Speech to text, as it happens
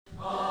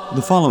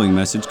The following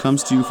message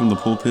comes to you from the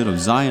pulpit of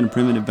Zion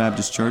Primitive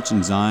Baptist Church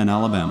in Zion,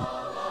 Alabama.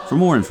 For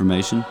more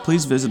information,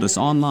 please visit us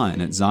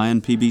online at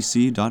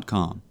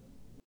zionpbc.com.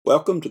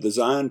 Welcome to the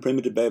Zion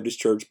Primitive Baptist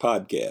Church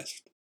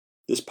podcast.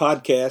 This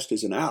podcast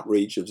is an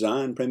outreach of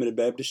Zion Primitive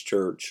Baptist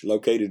Church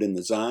located in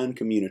the Zion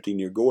community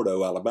near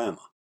Gordo,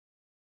 Alabama.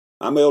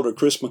 I'm Elder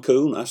Chris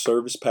McCool, and I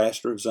serve as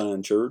pastor of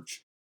Zion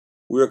Church.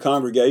 We're a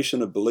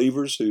congregation of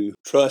believers who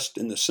trust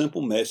in the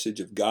simple message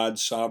of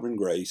God's sovereign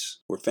grace,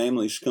 where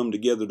families come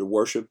together to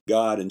worship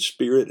God in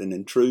spirit and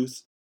in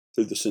truth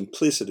through the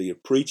simplicity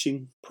of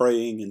preaching,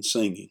 praying, and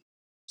singing.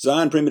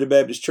 Zion Primitive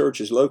Baptist Church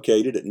is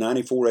located at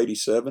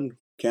 9487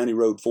 County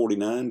Road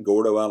 49,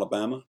 Gordo,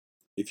 Alabama.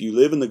 If you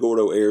live in the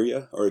Gordo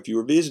area, or if you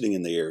are visiting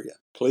in the area,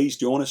 please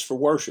join us for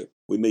worship.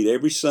 We meet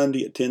every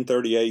Sunday at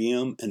 10:30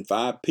 a.m. and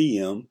 5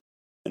 p.m.,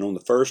 and on the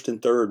first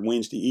and third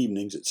Wednesday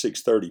evenings at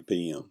 6:30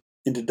 p.m.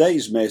 In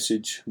today's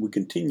message, we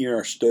continue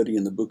our study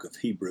in the book of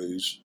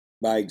Hebrews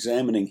by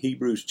examining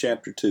Hebrews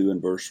chapter 2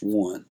 and verse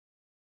 1.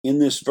 In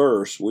this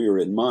verse, we are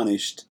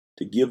admonished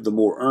to give the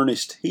more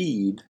earnest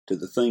heed to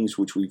the things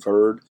which we've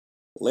heard,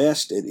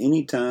 lest at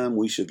any time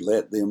we should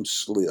let them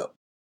slip.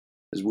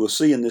 As we'll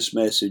see in this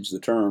message, the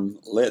term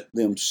 "let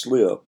them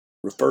slip"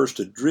 refers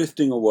to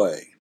drifting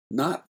away,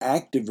 not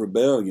active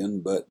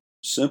rebellion, but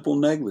simple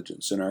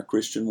negligence in our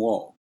Christian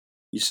walk.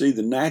 You see,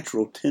 the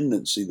natural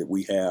tendency that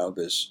we have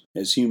as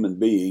human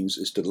beings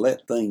is to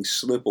let things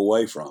slip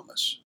away from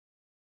us,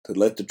 to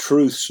let the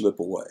truth slip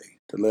away,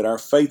 to let our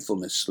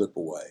faithfulness slip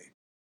away,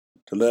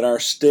 to let our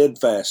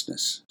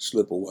steadfastness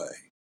slip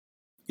away.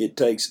 It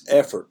takes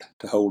effort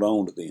to hold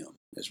on to them,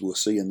 as we'll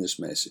see in this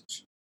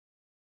message.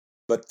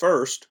 But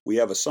first, we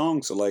have a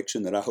song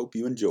selection that I hope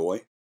you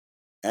enjoy.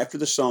 After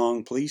the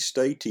song, please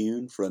stay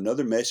tuned for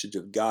another message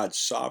of God's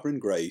sovereign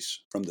grace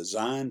from the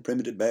Zion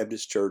Primitive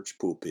Baptist Church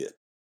pulpit.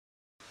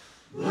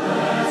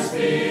 Blessed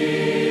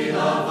be the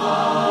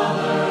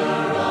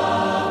Father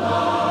of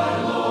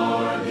our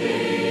Lord,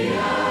 the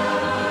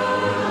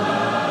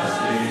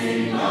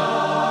everlasting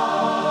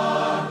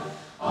God.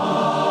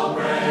 All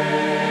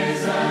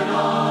praise and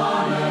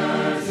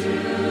honor to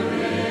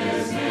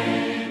His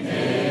name,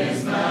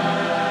 His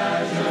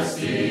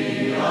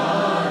majesty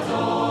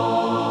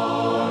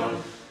adore.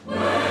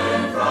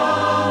 When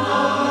from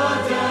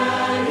the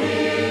dead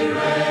He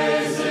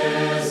raised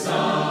His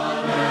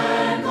Son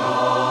and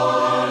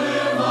called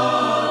Him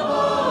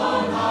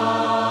upon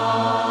high,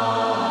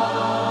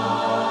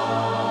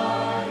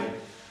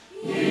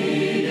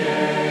 He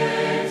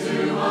gave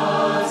to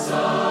us a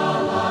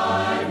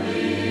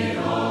lively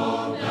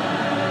hope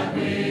that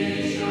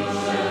we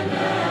should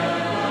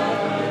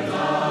never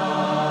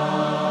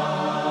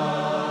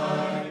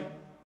die.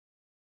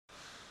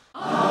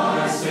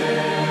 Our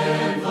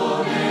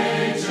sinful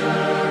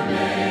nature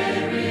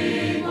may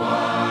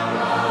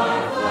require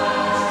our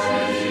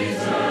flesh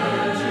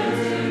return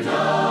to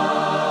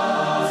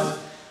dust,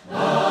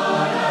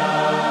 but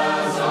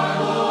as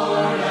our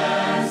Lord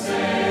and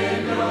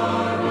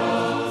Savior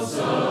rose,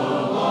 so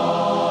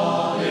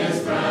all His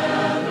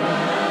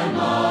brethren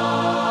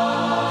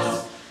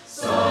must.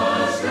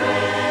 Such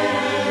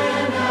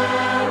great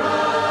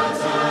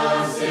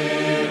inheritance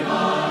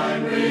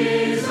divine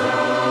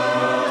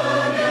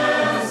reserved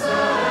against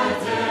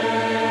that day.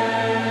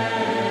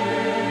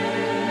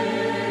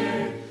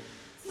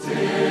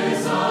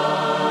 'Tis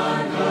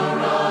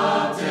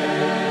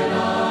uncorrupted,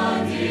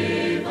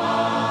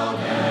 undefiled,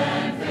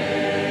 and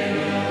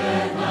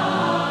fadeth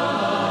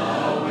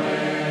not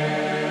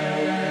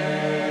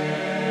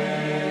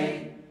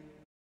away.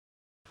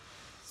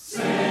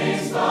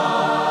 Saints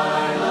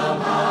by the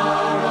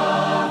power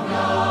of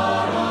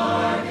God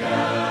are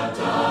kept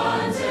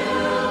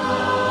until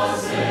the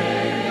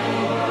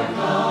Savior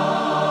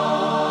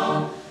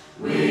come.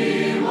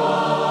 We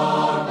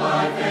walk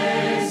by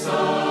faith,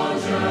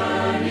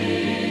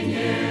 sojourning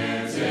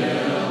here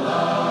till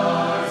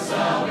our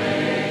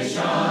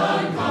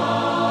salvation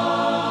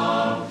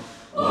come.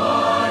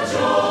 What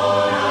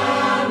joy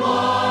and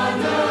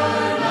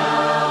wonder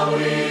now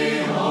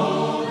we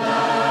hold,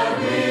 that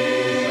we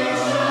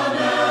shall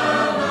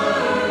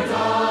never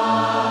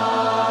die.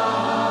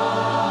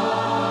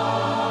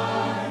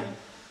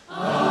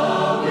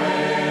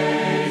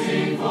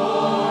 Awaiting for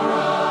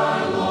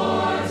our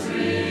Lord's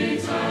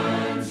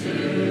return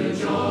to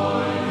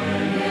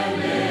join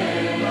with Him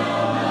in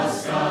the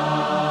sky.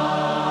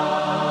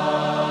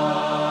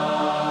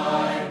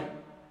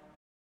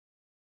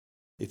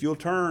 If you'll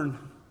turn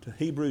to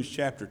Hebrews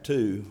chapter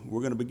 2,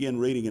 we're going to begin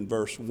reading in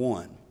verse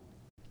 1.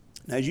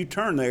 Now, as you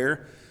turn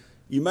there,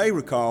 you may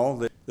recall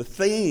that the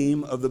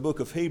theme of the book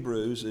of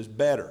Hebrews is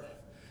better.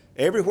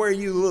 Everywhere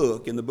you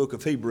look in the book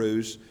of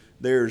Hebrews,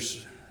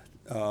 there's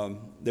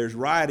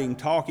writing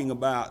talking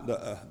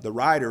about, the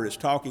writer is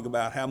talking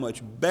about how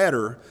much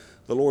better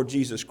the Lord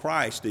Jesus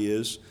Christ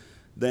is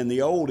than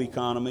the old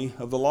economy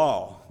of the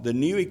law. The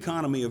new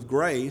economy of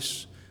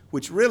grace,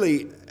 which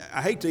really,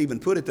 I hate to even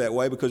put it that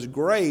way, because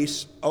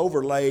grace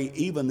overlay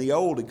even the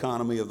old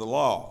economy of the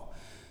law.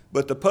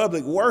 But the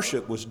public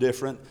worship was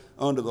different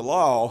under the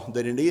law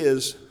than it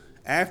is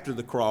after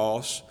the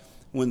cross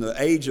when the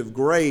age of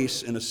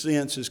grace, in a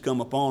sense, has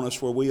come upon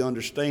us, where we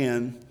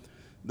understand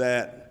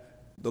that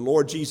the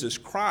Lord Jesus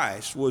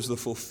Christ was the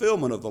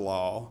fulfillment of the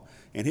law,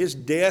 and his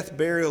death,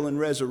 burial, and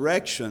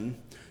resurrection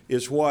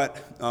is what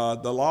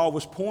the law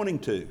was pointing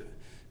to.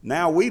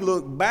 Now we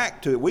look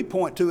back to it. We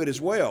point to it as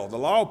well. The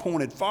law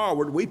pointed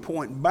forward. We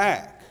point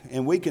back,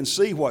 and we can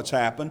see what's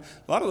happened.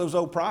 A lot of those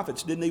old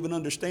prophets didn't even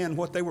understand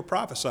what they were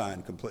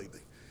prophesying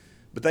completely.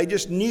 But they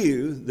just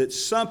knew that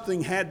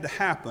something had to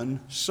happen,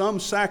 some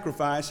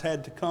sacrifice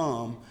had to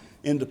come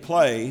into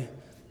play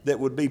that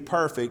would be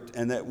perfect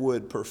and that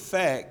would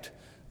perfect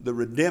the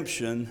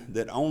redemption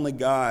that only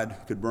God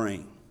could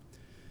bring.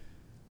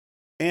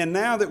 And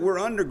now that we're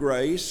under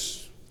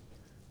grace,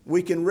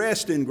 we can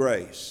rest in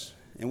grace.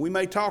 And we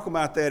may talk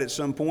about that at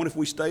some point if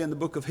we stay in the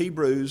book of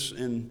Hebrews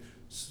in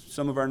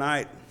some of our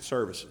night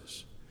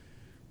services.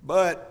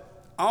 But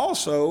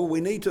also,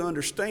 we need to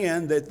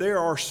understand that there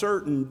are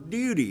certain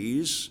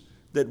duties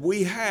that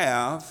we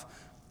have,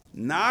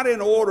 not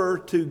in order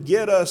to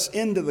get us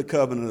into the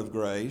covenant of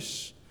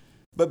grace,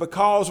 but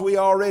because we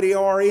already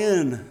are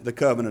in the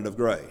covenant of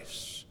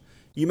grace.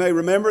 You may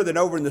remember that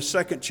over in the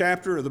second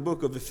chapter of the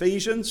book of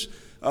Ephesians,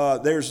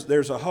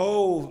 there's a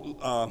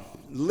whole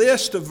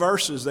list of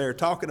verses there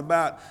talking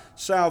about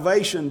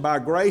salvation by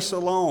grace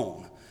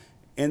alone.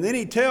 And then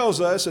he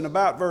tells us in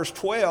about verse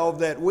 12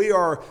 that we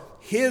are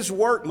his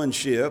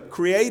workmanship,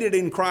 created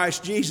in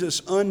Christ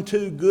Jesus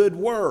unto good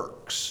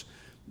works,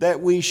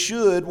 that we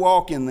should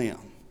walk in them.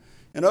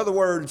 In other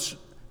words,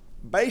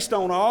 based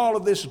on all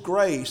of this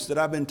grace that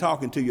I've been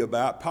talking to you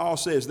about, Paul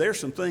says there's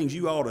some things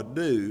you ought to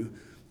do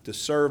to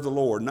serve the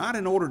Lord. Not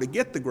in order to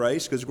get the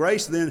grace, because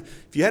grace then,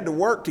 if you had to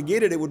work to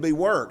get it, it would be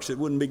works. It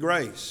wouldn't be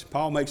grace.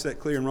 Paul makes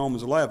that clear in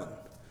Romans 11.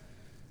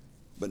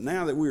 But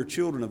now that we are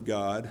children of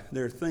God,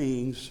 there are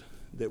things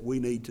that we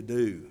need to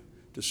do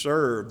to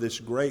serve this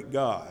great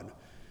God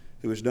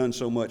who has done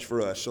so much for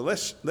us. So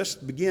let's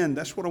begin.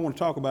 That's what I want to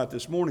talk about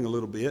this morning a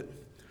little bit,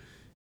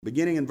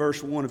 beginning in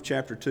verse 1 of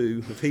chapter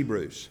 2 of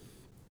Hebrews.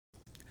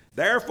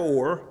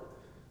 Therefore,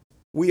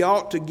 we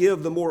ought to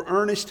give the more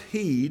earnest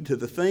heed to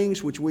the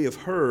things which we have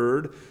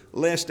heard,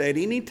 lest at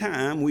any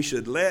time we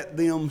should let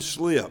them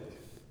slip.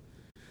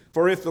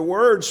 For if the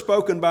word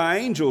spoken by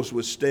angels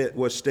was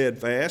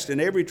steadfast,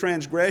 and every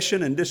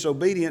transgression and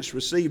disobedience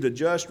received a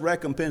just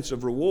recompense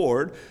of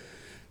reward,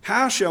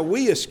 how shall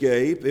we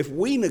escape if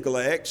we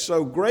neglect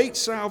so great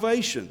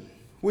salvation,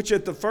 which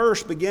at the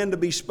first began to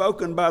be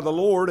spoken by the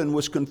Lord and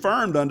was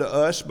confirmed unto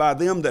us by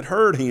them that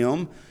heard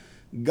him,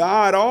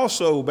 God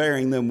also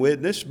bearing them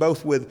witness,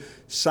 both with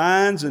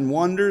signs and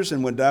wonders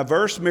and with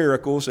diverse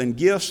miracles and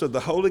gifts of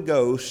the Holy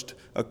Ghost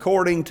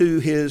according to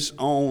his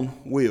own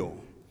will.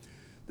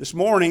 This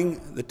morning,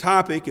 the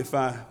topic, if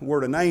I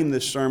were to name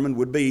this sermon,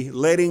 would be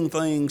letting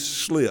things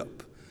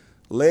slip.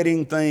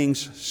 Letting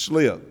things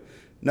slip.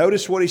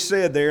 Notice what he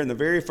said there in the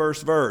very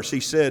first verse.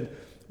 He said,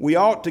 we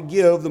ought to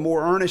give the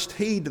more earnest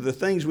heed to the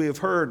things we have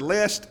heard,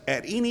 lest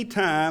at any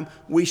time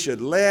we should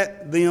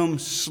let them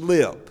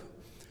slip.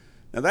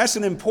 Now that's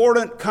an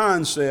important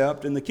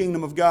concept in the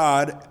kingdom of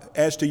God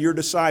as to your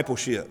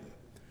discipleship.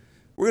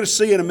 We're going to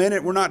see in a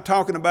minute, we're not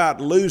talking about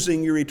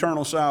losing your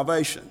eternal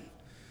salvation.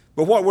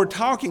 But what we're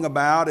talking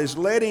about is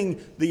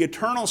letting the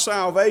eternal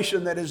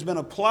salvation that has been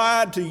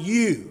applied to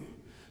you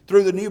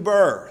through the new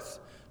birth,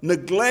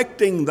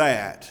 neglecting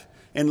that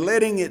and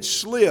letting it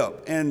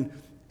slip. And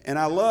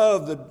I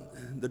love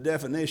the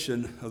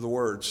definition of the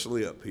word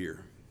slip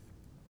here.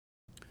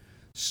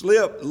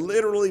 Slip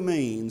literally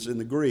means in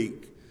the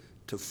Greek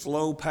to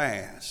flow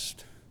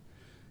past,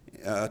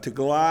 to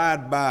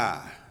glide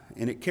by.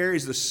 And it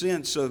carries the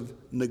sense of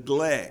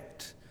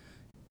neglect,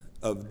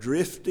 of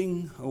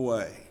drifting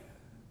away.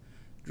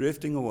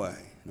 Drifting away.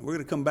 Now, we're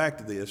going to come back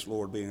to this,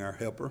 Lord being our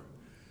helper.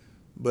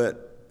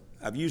 But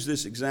I've used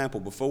this example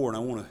before, and I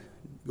want to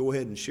go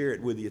ahead and share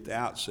it with you at the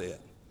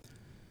outset.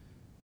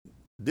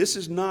 This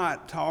is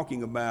not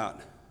talking about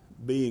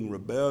being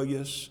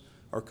rebellious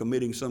or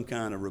committing some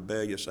kind of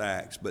rebellious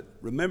acts. But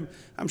remember,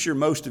 I'm sure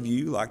most of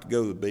you like to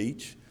go to the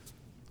beach.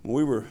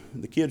 When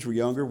the kids were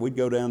younger, we'd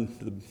go down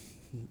to the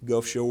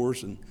Gulf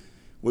Shores, and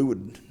we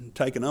would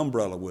take an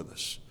umbrella with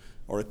us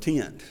or a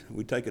tent.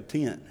 We'd take a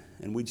tent,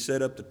 and we'd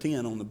set up the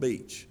tent on the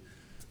beach,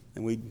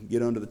 and we'd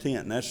get under the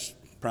tent, and that's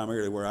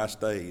primarily where I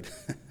stayed.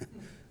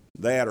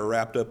 That or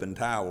wrapped up in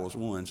towels,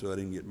 one, so I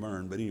didn't get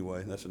burned. But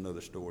anyway, that's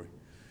another story.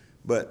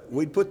 But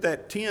we'd put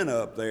that tent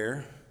up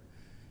there,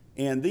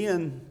 and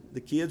then the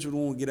kids would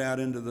want to get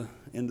out into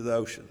the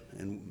ocean,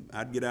 and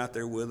I'd get out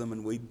there with them,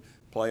 and we'd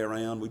play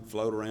around. We'd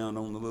float around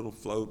on the little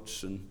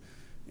floats, and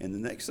the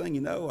next thing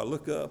you know, I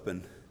look up,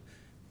 and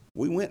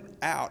we went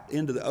out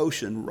into the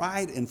ocean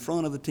right in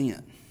front of the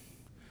tent.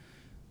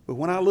 But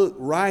when I look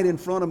right in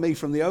front of me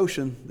from the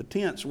ocean, the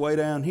tent's way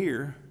down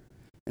here,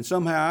 and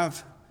somehow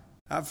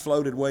I've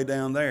floated way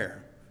down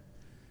there.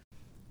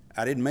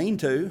 I didn't mean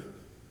to.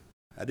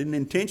 I didn't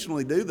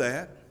intentionally do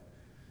that,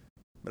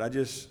 but I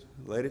just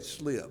let it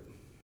slip.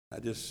 I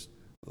just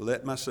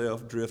let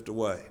myself drift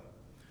away.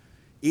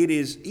 It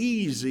is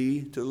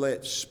easy to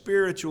let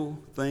spiritual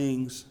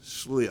things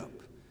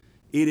slip.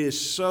 It is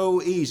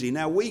so easy.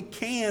 Now, we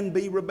can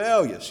be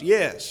rebellious,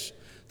 yes.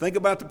 Think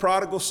about the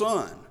prodigal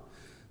son.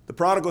 The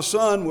prodigal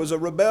son was a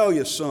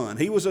rebellious son.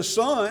 He was a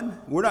son.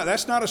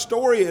 That's not a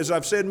story, as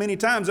I've said many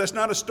times, that's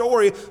not a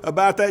story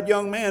about that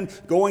young man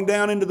going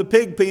down into the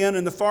pig pen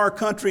in the far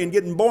country and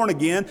getting born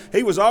again.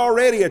 He was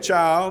already a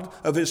child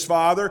of his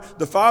father.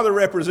 The father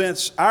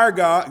represents our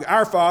God,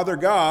 our Father,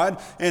 God,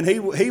 and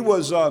he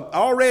was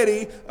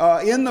already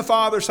in the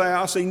Father's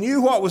house. He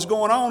knew what was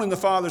going on in the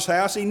Father's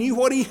house. He knew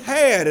what he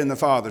had in the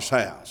Father's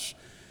house.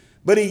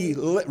 But he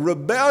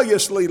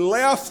rebelliously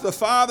left the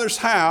father's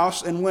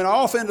house and went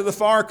off into the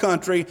far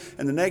country,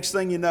 and the next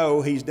thing you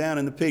know, he's down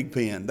in the pig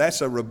pen.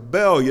 That's a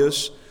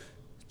rebellious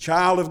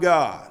child of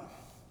God.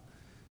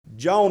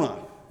 Jonah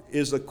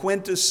is the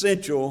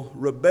quintessential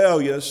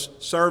rebellious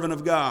servant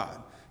of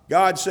God.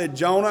 God said,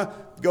 Jonah,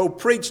 go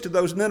preach to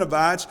those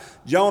Ninevites.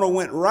 Jonah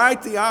went right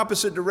the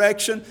opposite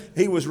direction.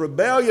 He was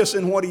rebellious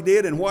in what he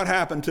did, and what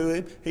happened to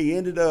him? He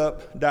ended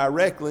up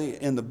directly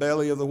in the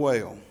belly of the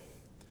whale.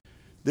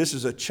 This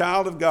is a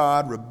child of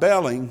God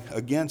rebelling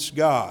against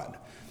God.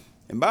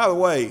 And by the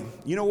way,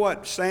 you know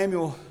what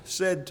Samuel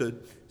said to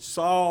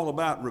Saul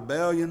about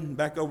rebellion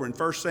back over in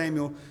 1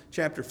 Samuel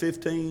chapter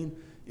 15?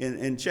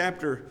 In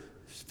chapter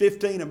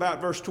 15, about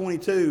verse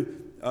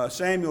 22,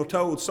 Samuel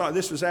told Saul,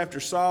 this was after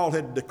Saul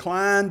had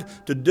declined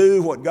to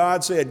do what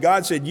God said.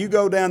 God said, you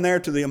go down there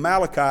to the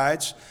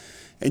Amalekites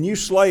and you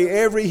slay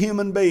every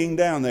human being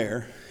down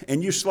there.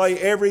 And you slay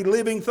every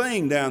living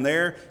thing down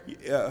there,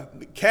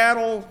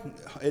 cattle,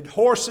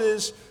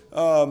 horses,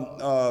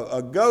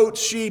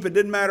 goats, sheep, it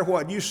didn't matter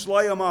what. You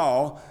slay them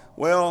all.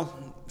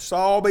 Well,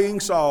 Saul being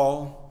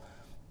Saul,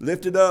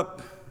 lifted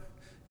up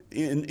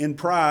in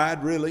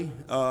pride, really.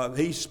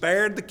 He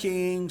spared the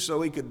king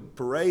so he could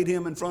parade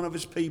him in front of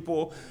his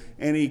people.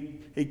 And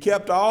he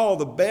kept all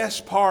the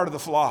best part of the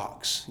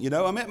flocks. You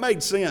know, I mean, it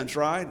made sense,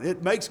 right?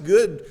 It makes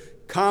good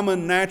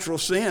common natural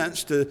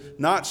sense to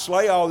not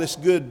slay all this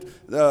good,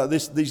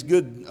 these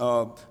good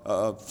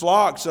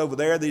flocks over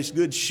there, these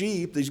good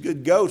sheep, these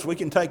good goats. We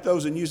can take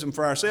those and use them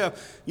for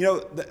ourselves. You know,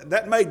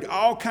 that made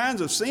all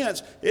kinds of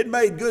sense. It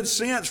made good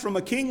sense from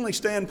a kingly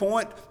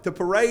standpoint to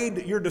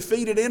parade your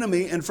defeated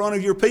enemy in front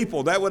of your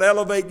people. That would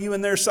elevate you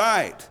in their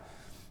sight.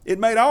 It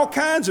made all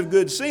kinds of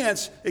good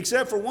sense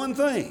except for one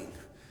thing.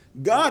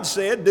 God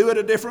said, do it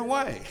a different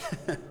way.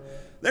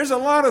 There's a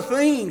lot of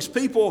things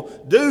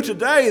people do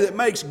today that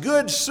makes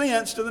good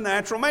sense to the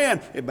natural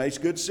man. It makes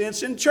good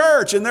sense in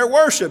church, in their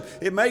worship.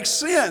 It makes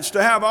sense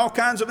to have all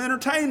kinds of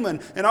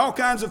entertainment and all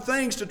kinds of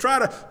things to try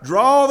to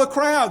draw the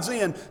crowds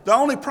in. The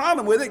only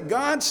problem with it,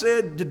 God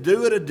said to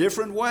do it a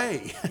different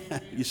way,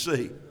 you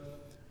see.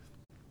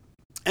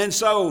 And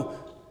so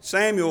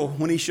Samuel,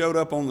 when he showed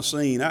up on the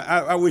scene,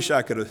 I wish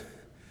I could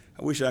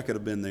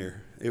have been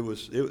there.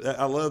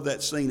 I love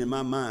that scene in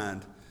my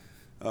mind.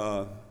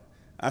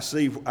 I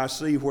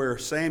see where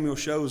Samuel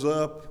shows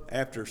up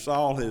after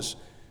Saul has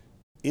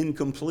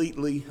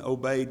incompletely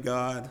obeyed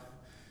God.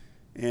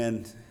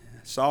 And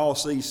Saul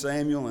sees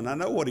Samuel, and I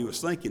know what he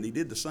was thinking. He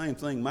did the same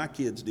thing my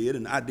kids did,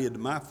 and I did to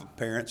my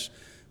parents.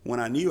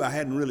 When I knew I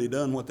hadn't really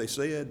done what they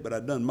said, but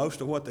I'd done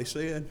most of what they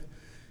said,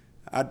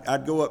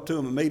 I'd go up to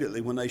them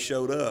immediately when they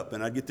showed up,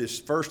 and I'd get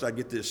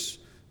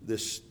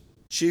this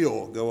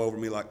chill go over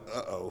me like,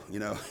 uh-oh, you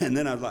know. And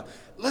then I was like,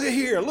 look at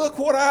here, look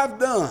what I've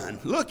done.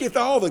 Look at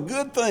all the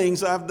good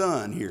things I've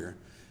done here.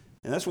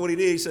 And that's what he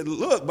did. He said,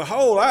 look,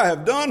 behold, I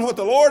have done what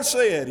the Lord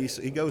said.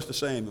 He goes to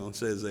Samuel and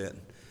says that.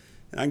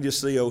 And I can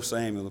just see old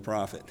Samuel the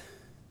prophet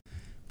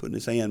putting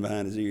his hand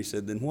behind his ear. He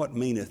said, then what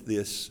meaneth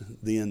this,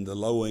 then the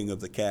lowing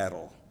of the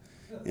cattle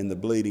and the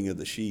bleating of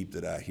the sheep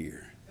that I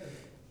hear?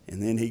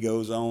 And then he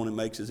goes on and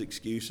makes his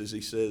excuses.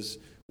 He says,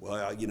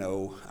 well, you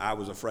know, I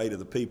was afraid of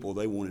the people.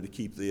 They wanted to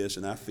keep this,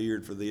 and I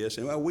feared for this.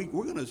 And well, we're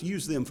going to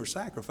use them for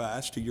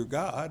sacrifice to your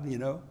God, you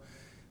know.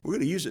 We're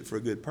going to use it for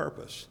a good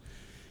purpose.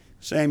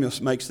 Samuel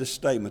makes this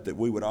statement that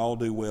we would all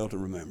do well to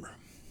remember.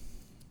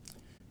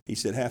 He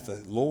said, hath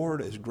the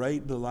Lord as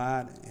great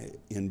delight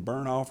in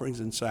burnt offerings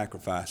and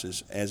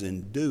sacrifices as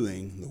in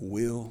doing the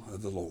will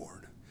of the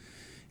Lord.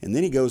 And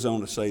then he goes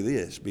on to say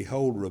this,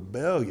 behold,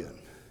 rebellion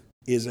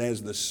is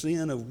as the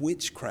sin of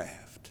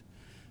witchcraft.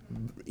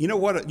 You know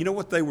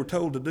what they were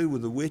told to do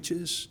with the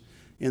witches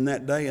in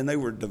that day? And they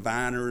were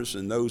diviners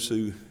and those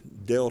who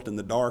dealt in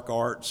the dark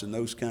arts and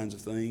those kinds of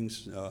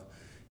things.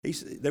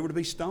 They were to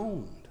be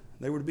stoned.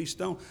 They were to be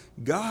stoned.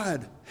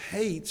 God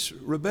hates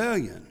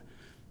rebellion.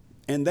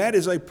 And that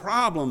is a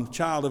problem,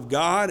 child of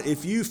God.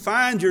 If you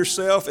find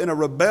yourself in a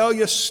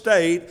rebellious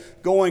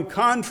state, going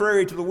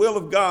contrary to the will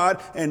of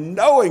God, and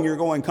knowing you're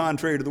going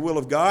contrary to the will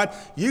of God,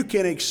 you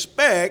can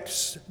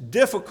expect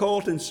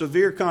difficult and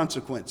severe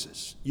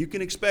consequences. You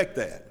can expect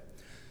that.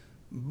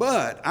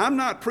 But I'm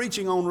not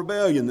preaching on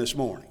rebellion this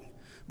morning,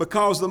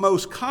 because the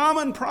most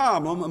common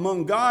problem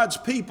among God's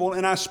people,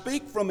 and I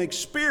speak from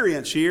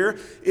experience here,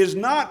 is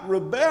not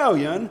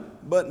rebellion,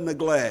 but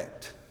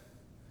neglect,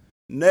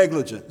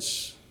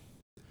 negligence.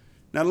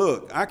 Now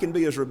look, I can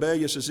be as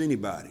rebellious as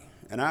anybody,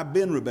 and I've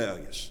been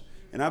rebellious,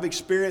 and I've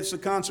experienced the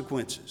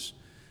consequences.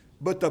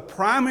 But the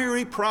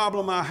primary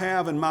problem I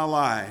have in my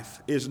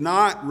life is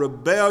not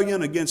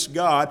rebellion against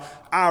God.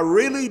 I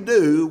really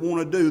do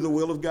want to do the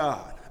will of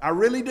God. I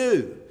really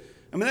do.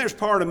 I mean, there's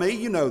part of me,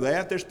 you know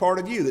that. There's part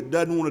of you that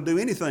doesn't want to do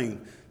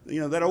anything.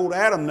 You know, that old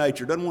Adam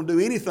nature doesn't want to do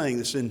anything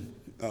that's in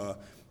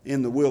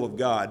the will of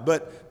God.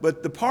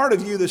 But the part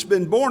of you that's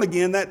been born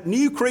again, that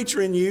new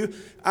creature in you,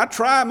 I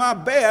try my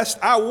best.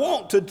 I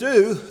want to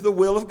do the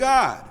will of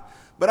God.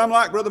 But I'm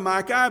like Brother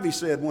Mike Ivey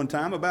said one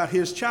time about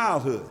his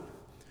childhood.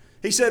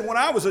 He said, when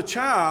I was a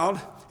child,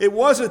 it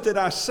wasn't that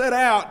I set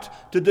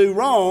out to do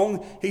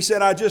wrong. He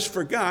said, I just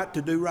forgot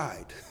to do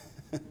right.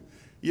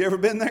 You ever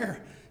been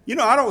there? You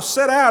know, I don't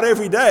set out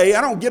every day. I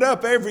don't get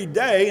up every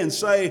day and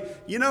say,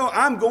 you know,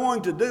 I'm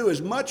going to do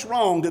as much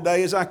wrong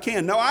today as I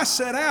can. No, I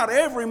set out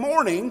every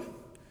morning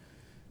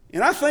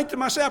and I think to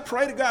myself,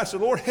 pray to God, I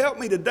said, Lord, help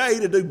me today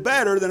to do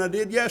better than I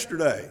did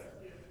yesterday.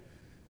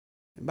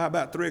 And by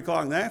about 3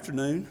 o'clock in the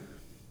afternoon,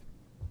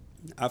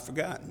 I've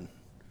forgotten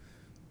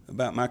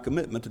about my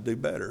commitment to do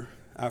better.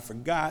 I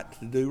forgot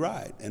to do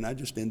right, and I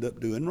just end up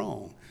doing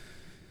wrong.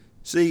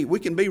 See, we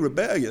can be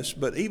rebellious,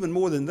 but even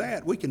more than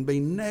that, we can be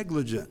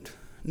negligent.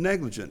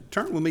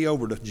 Turn with me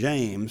over to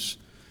James,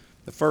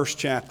 the first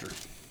chapter.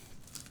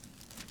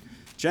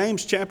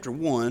 James chapter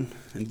 1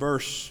 and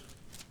verse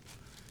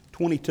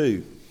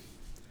 22.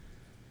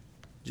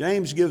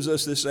 James gives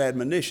us this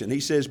admonition. He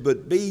says,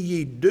 but be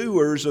ye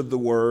doers of the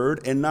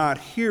word and not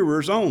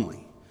hearers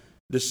only,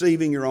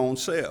 deceiving your own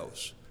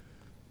selves.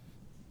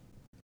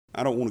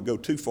 I don't want to go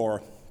too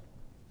far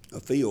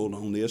afield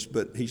on this,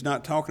 but he's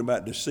not talking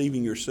about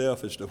deceiving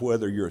yourself as to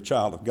whether you're a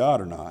child of God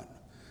or not.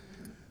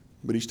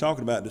 But he's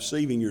talking about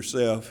deceiving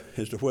yourself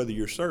as to whether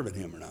you're serving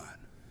him or not,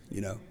 you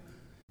know.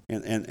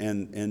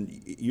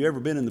 And you ever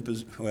been in the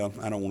position, well,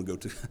 I don't want to go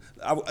too,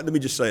 let me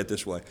just say it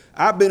this way.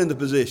 I've been in the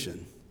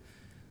position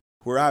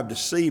where I've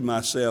deceived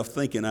myself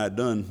thinking I'd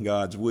done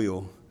God's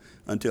will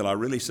until I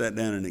really sat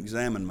down and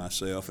examined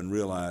myself and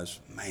realized,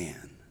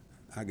 man,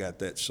 I got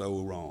that so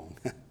wrong.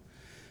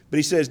 But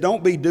he says,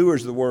 don't be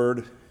doers of the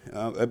word.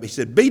 He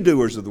said, be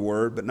doers of the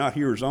word, but not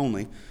hearers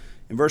only.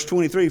 In verse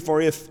 23,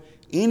 for if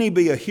any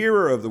be a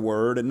hearer of the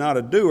word and not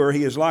a doer,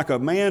 he is like a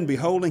man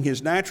beholding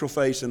his natural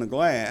face in a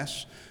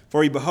glass.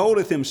 For he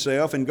beholdeth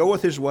himself and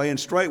goeth his way, and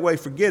straightway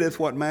forgetteth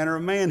what manner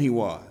of man he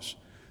was.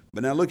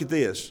 But now look at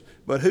this.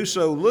 But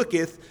whoso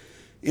looketh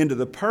into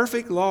the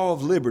perfect law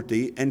of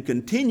liberty and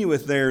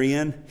continueth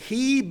therein,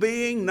 he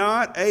being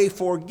not a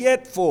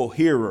forgetful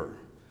hearer,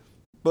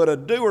 but a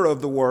doer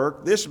of the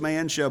work, this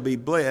man shall be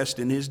blessed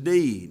in his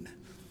deed.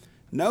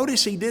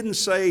 Notice he didn't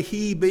say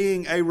he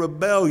being a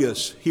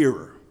rebellious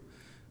hearer.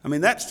 I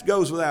mean, that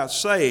goes without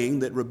saying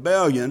that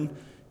rebellion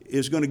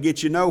is going to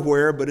get you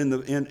nowhere but in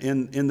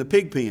the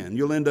pig pen.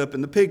 You'll end up in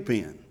the pig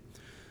pen.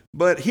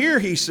 But here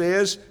he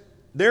says,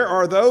 there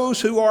are those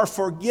who are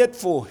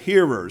forgetful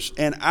hearers,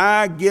 and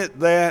I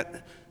get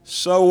that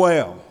so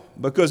well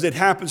because it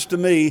happens to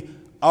me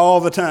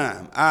all the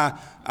time. I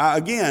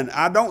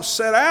don't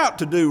set out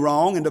to do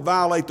wrong and to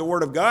violate the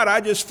Word of God. I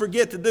just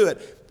forget to do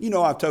it. You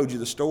know, I've told you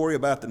the story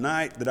about the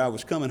night that I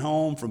was coming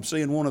home from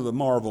seeing one of the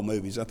Marvel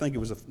movies. I think it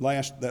was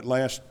that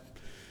last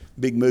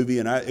big movie,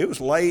 and it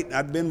was late.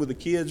 I'd been with the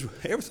kids.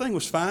 Everything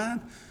was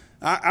fine.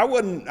 I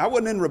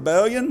wasn't in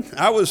rebellion.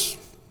 I was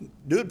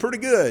doing pretty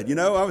good. You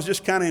know, I was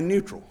just kind of in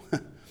neutral.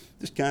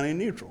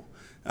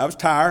 I was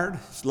tired.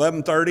 It's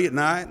 11:30 at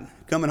night.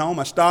 Coming home,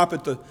 I stop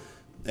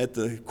at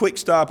the quick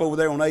stop over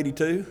there on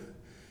 82.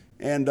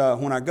 And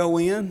when I go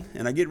in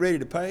and I get ready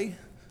to pay,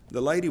 the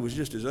lady was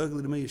just as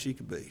ugly to me as she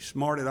could be.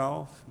 Smarted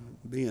off,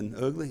 being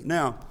ugly.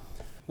 Now,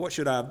 what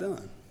should I have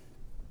done?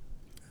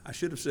 I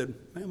should have said,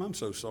 ma'am, I'm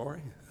so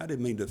sorry. I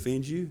didn't mean to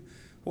offend you.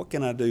 What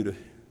can I do to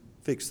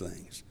fix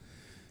things?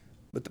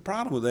 But the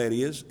problem with that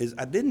is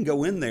I didn't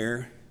go in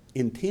there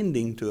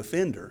intending to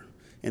offend her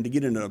and to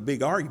get into a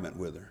big argument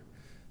with her.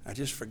 I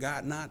just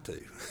forgot not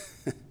to.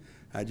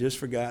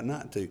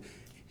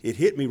 It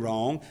hit me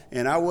wrong,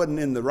 and I wasn't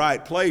in the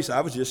right place.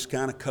 I was just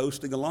kind of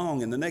coasting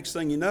along, and the next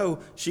thing you know,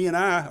 she and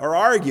I are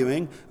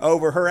arguing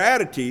over her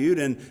attitude,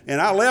 and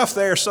I left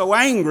there so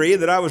angry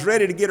that I was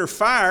ready to get her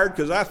fired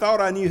because I thought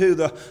I knew who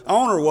the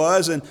owner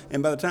was, and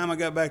by the time I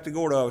got back to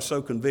Gordo, I was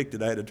so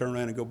convicted I had to turn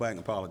around and go back and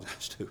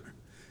apologize to her.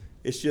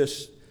 It's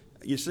just,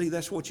 you see,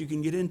 that's what you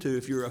can get into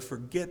if you're a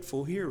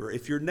forgetful hearer,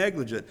 if you're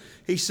negligent.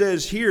 He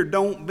says here,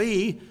 don't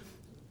be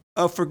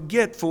a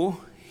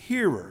forgetful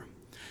hearer.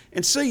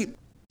 And see,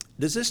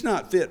 does this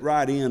not fit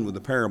right in with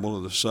the parable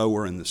of the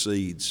sower and the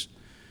seeds?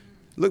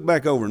 Look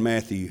back over in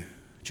Matthew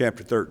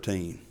chapter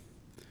 13.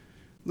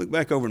 This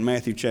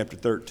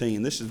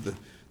is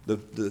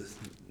the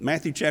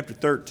Matthew chapter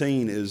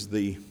 13 is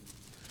it's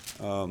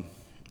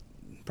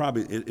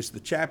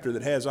the chapter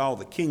that has all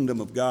the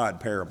kingdom of God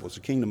parables, the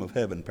kingdom of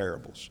heaven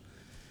parables.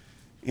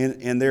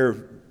 And they're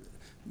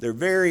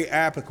very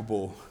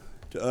applicable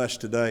to us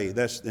today.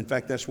 In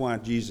fact, that's why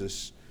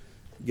Jesus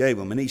gave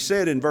them. And he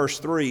said in verse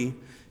 3,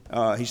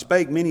 he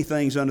spake many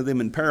things unto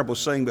them in parables,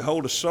 saying,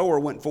 behold, a sower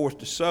went forth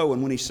to sow,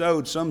 and when he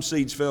sowed, some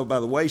seeds fell by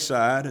the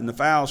wayside, and the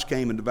fowls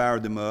came and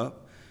devoured them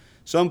up.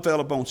 Some fell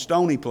upon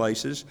stony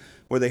places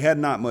where they had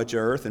not much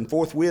earth, and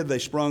forthwith they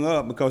sprung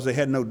up because they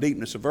had no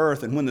deepness of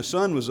earth. And when the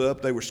sun was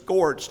up, they were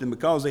scorched, and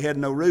because they had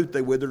no root,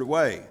 they withered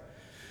away.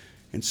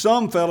 And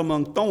some fell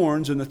among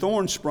thorns, and the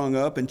thorns sprung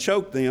up and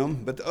choked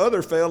them. But the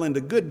other fell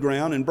into good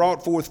ground and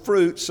brought forth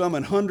fruit, some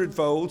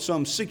 100-fold,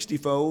 some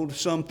 60-fold,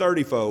 some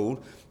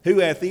 30-fold. Who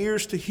hath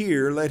ears to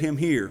hear, let him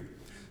hear.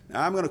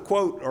 Now I'm going to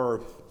quote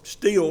or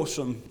steal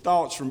some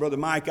thoughts from Brother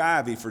Mike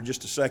Ivey for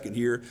just a second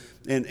here.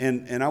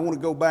 And I want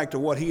to go back to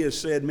what he has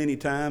said many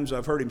times.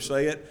 I've heard him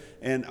say it.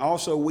 And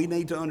also we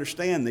need to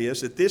understand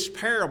this, that this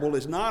parable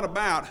is not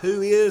about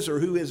who is or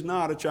who is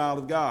not a child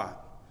of God.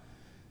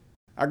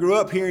 I grew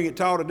up hearing it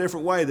taught a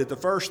different way, that the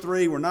first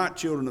three were not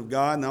children of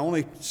God, and the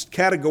only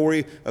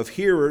category of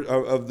hearer,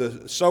 of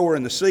the sower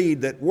and the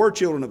seed that were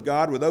children of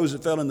God were those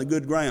that fell in the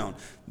good ground.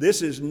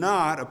 This is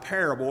not a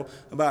parable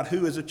about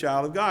who is a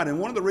child of God. And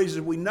one of the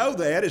reasons we know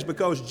that is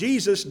because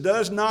Jesus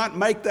does not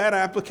make that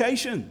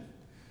application.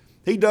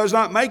 He does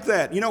not make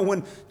that. You know,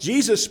 when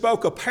Jesus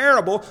spoke a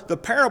parable, the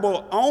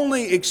parable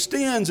only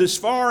extends as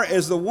far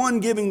as the one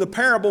giving the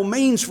parable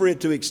means for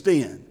it to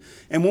extend.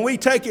 And when we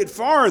take it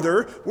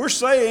farther, we're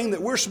saying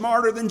that we're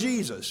smarter than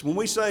Jesus. When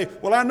we say,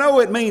 well, I know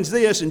it means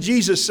this, and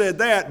Jesus said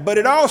that, but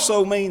it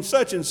also means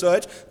such and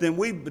such, then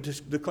we've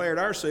declared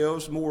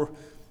ourselves more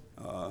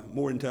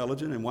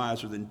intelligent and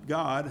wiser than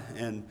God,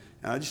 and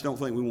I just don't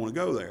think we want to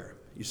go there.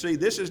 You see,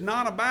 this is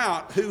not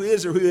about who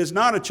is or who is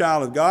not a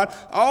child of God.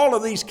 All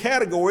of these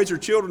categories are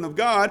children of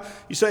God.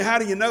 You say, how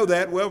do you know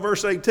that? Well,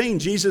 verse 18,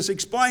 Jesus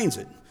explains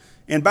it.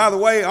 And by the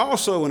way,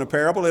 also in a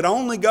parable, it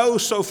only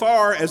goes so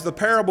far as the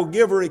parable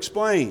giver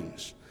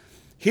explains.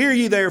 Hear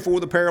ye therefore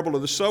the parable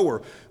of the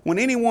sower. When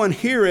anyone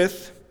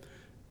heareth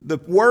the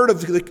word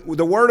of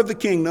the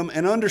kingdom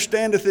and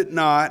understandeth it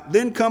not,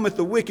 then cometh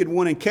the wicked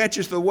one and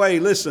catcheth away,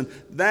 listen,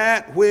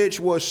 that which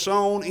was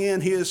sown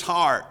in his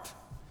heart.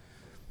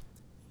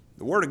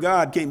 The word of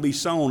God can't be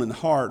sown in the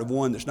heart of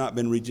one that's not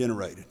been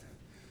regenerated.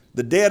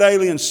 The dead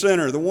alien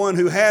sinner, the one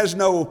who has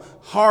no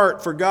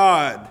heart for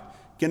God,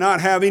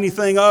 cannot have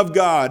anything of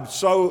God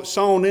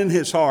sown in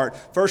his heart.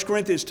 1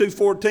 Corinthians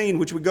 2:14,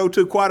 which we go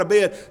to quite a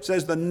bit,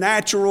 says the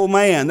natural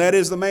man, that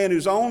is the man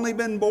who's only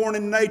been born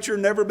in nature,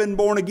 never been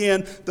born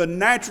again, the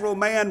natural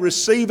man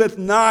receiveth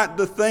not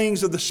the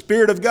things of the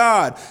Spirit of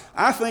God.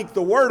 I think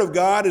the Word of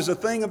God is a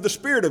thing of the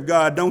Spirit of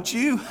God, don't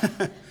you?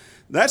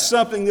 That's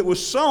something that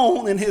was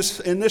sown in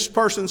this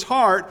person's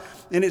heart,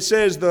 and it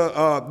says,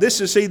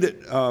 this is he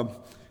that...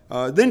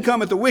 then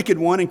cometh the wicked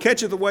one and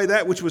catcheth away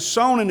that which was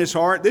sown in his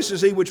heart. This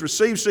is he which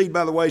received seed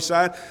by the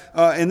wayside.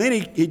 And then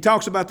he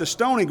talks about the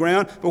stony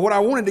ground. But what I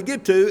wanted to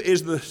get to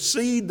is the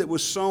seed that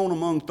was sown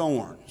among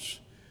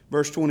thorns.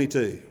 Verse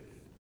 22.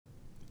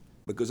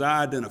 Because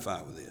I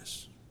identify with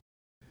this.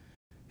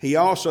 He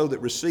also that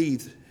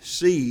received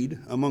seed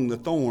among the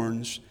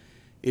thorns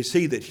is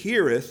he that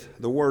heareth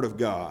the word of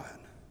God,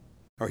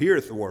 or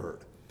heareth the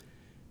word,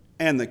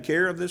 and the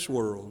care of this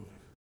world,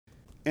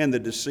 and the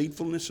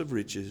deceitfulness of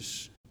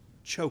riches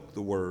choke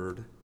the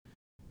word,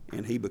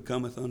 and he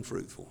becometh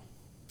unfruitful.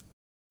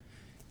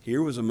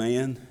 Here was a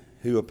man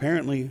who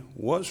apparently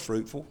was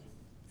fruitful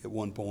at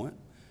one point,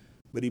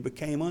 but he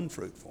became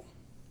unfruitful.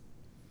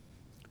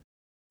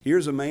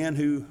 Here's a man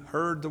who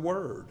heard the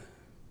word.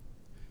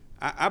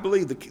 I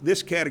believe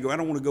this category, I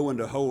don't want to go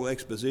into a whole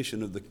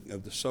exposition of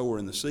the sower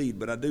and the seed,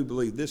 but I do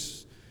believe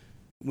this,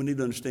 we need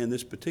to understand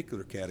this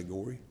particular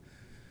category.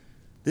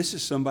 This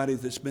is somebody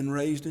that's been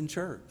raised in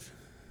church.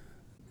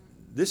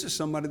 This is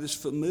somebody that's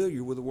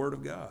familiar with the Word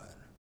of God.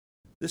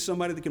 This is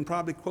somebody that can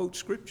probably quote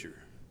Scripture.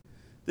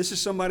 This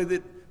is somebody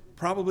that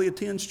probably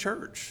attends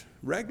church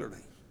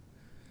regularly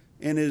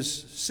and is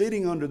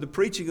sitting under the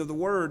preaching of the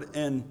Word.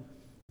 And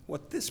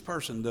what this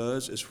person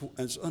does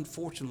is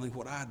unfortunately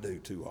what I do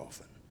too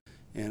often.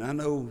 And I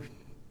know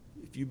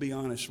if you be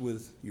honest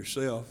with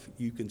yourself,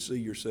 you can see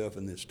yourself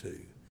in this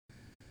too.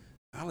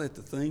 I let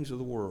the things of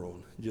the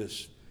world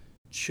just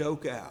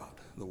choke out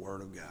the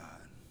Word of God.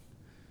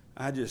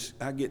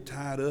 I get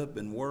tied up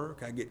in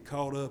work. I get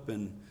caught up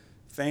in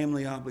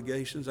family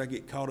obligations. I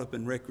get caught up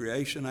in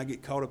recreation. I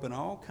get caught up in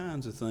all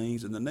kinds of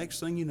things. And the next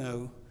thing you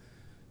know,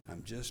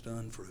 I'm just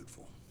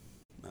unfruitful.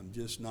 I'm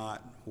just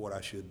not what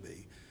I should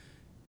be.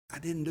 I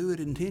didn't do it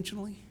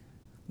intentionally.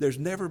 There's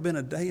never been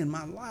a day in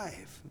my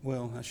life.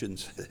 Well, I shouldn't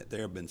say that.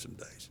 There have been some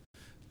days.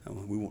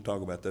 We won't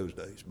talk about those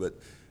days. But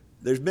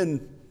there's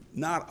been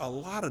not a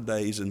lot of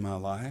days in my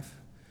life.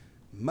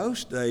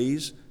 Most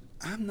days,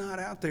 I'm not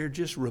out there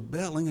just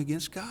rebelling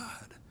against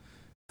God.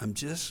 I'm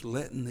just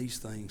letting these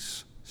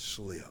things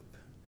slip,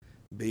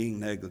 being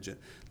negligent,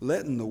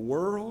 letting the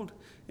world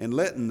and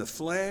letting the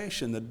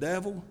flesh and the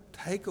devil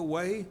take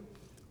away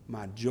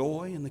my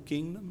joy in the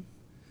kingdom.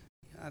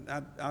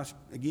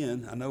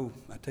 Again, I know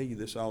I tell you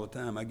this all the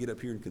time. I get up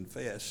here and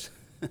confess,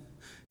 and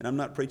I'm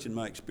not preaching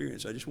my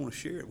experience. I just want to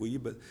share it with you.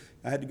 But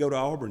I had to go to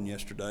Auburn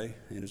yesterday,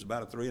 and it was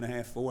about a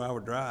 3.5, 4 hour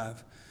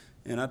drive.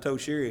 And I told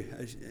Sherry,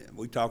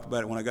 we talked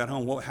about it when I got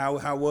home.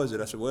 How was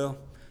it? I said, well,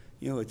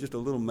 it's just a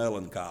little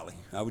melancholy.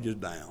 I was just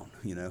down,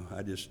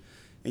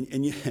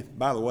 and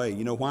by the way,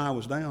 you know why I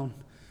was down?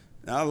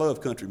 Now, I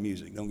love country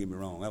music, don't get me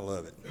wrong. I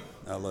love it.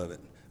 I love it.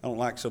 I don't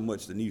like so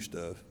much the new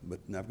stuff, but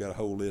I've got a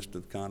whole list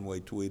of Conway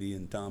Twitty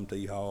and Tom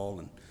T. Hall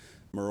and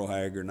Merle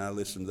Haggard, and I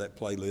listen to that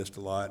playlist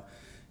a lot.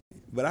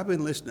 But I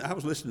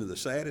was listening to the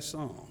saddest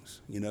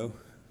songs, you know.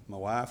 My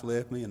wife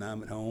left me, and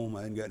I'm at home.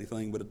 I ain't got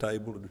anything but a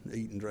table to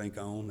eat and drink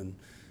on, and,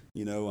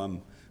 you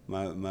know,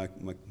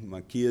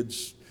 my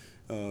kids,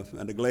 I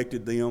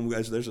neglected them.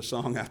 There's a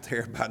song out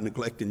there about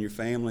neglecting your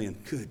family,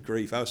 and good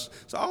grief.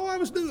 So all I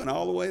was doing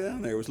all the way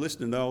down there was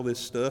listening to all this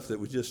stuff that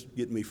was just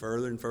getting me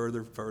further and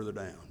further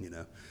down, you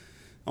know.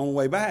 On the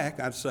way back,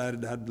 I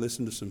decided I'd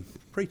listen to some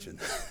preaching.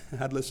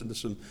 I'd listen to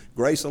some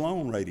Grace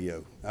Alone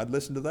radio. I'd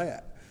listen to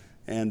that,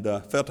 and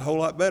felt a whole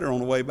lot better on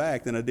the way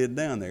back than I did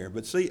down there.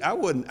 But see, I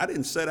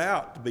didn't set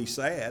out to be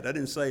sad. I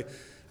didn't say,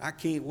 I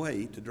can't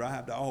wait to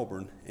drive to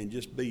Auburn and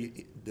just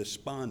be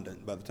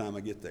despondent by the time I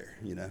get there,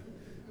 you know.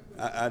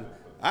 I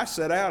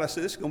set out, I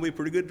said, this is going to be a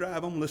pretty good drive.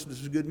 I'm going to listen to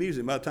some good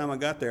music. By the time I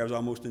got there, I was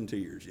almost in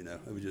tears, you know.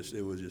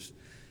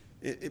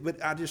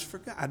 But I just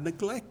forgot. I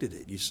neglected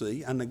it, you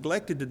see. I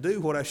neglected to do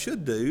what I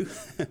should do,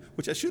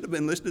 which I should have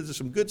been listening to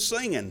some good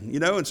singing, you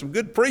know, and some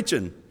good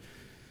preaching.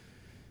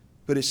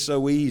 But it's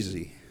so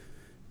easy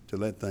to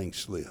let things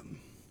slip.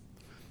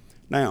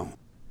 Now,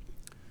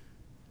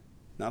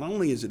 not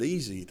only is it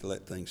easy to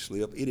let things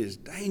slip, it is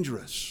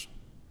dangerous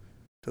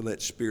to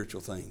let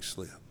spiritual things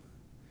slip.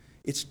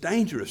 It's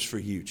dangerous for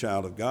you,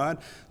 child of God.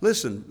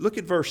 Listen, look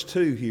at verse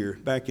 2 here,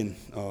 back in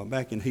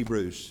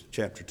Hebrews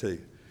chapter 2.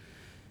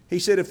 He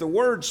said, if the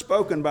word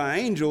spoken by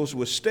angels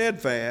was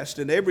steadfast,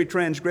 and every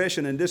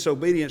transgression and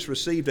disobedience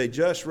received a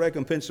just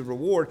recompense of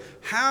reward,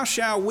 how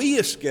shall we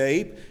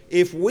escape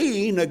if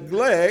we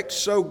neglect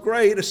so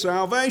great a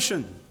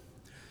salvation?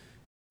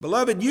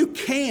 Beloved, you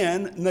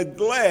can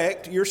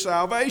neglect your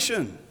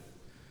salvation.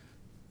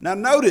 Now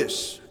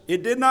notice,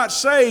 it did not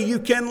say you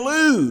can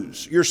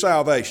lose your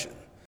salvation.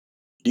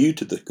 Due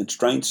to the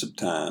constraints of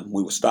time,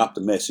 we will stop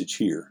the message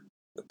here.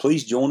 But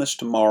please join us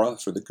tomorrow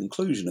for the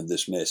conclusion of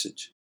this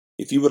message.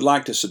 If you would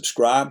like to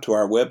subscribe to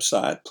our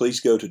website, please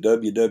go to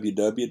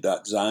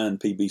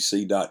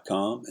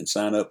www.zionpbc.com and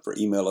sign up for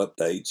email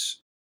updates.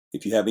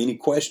 If you have any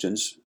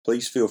questions,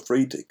 please feel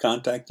free to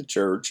contact the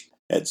church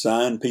at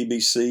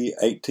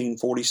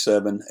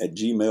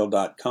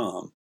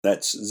zionpbc1847@gmail.com.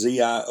 That's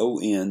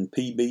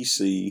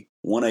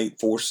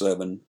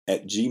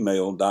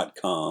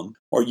ZIONPBC1847@gmail.com.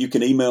 Or you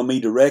can email me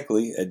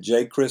directly at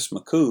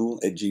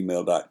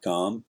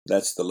jchrismccool@gmail.com.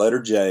 That's the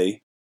letter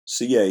J,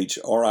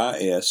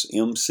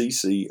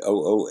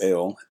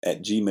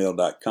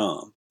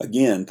 CHRISMCCOOL@gmail.com.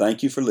 Again,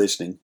 thank you for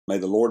listening. May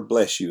the Lord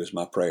bless you is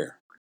my prayer.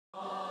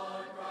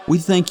 We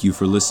thank you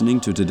for listening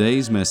to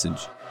today's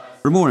message.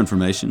 For more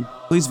information,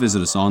 please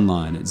visit us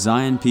online at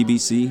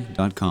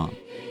zionpbc.com.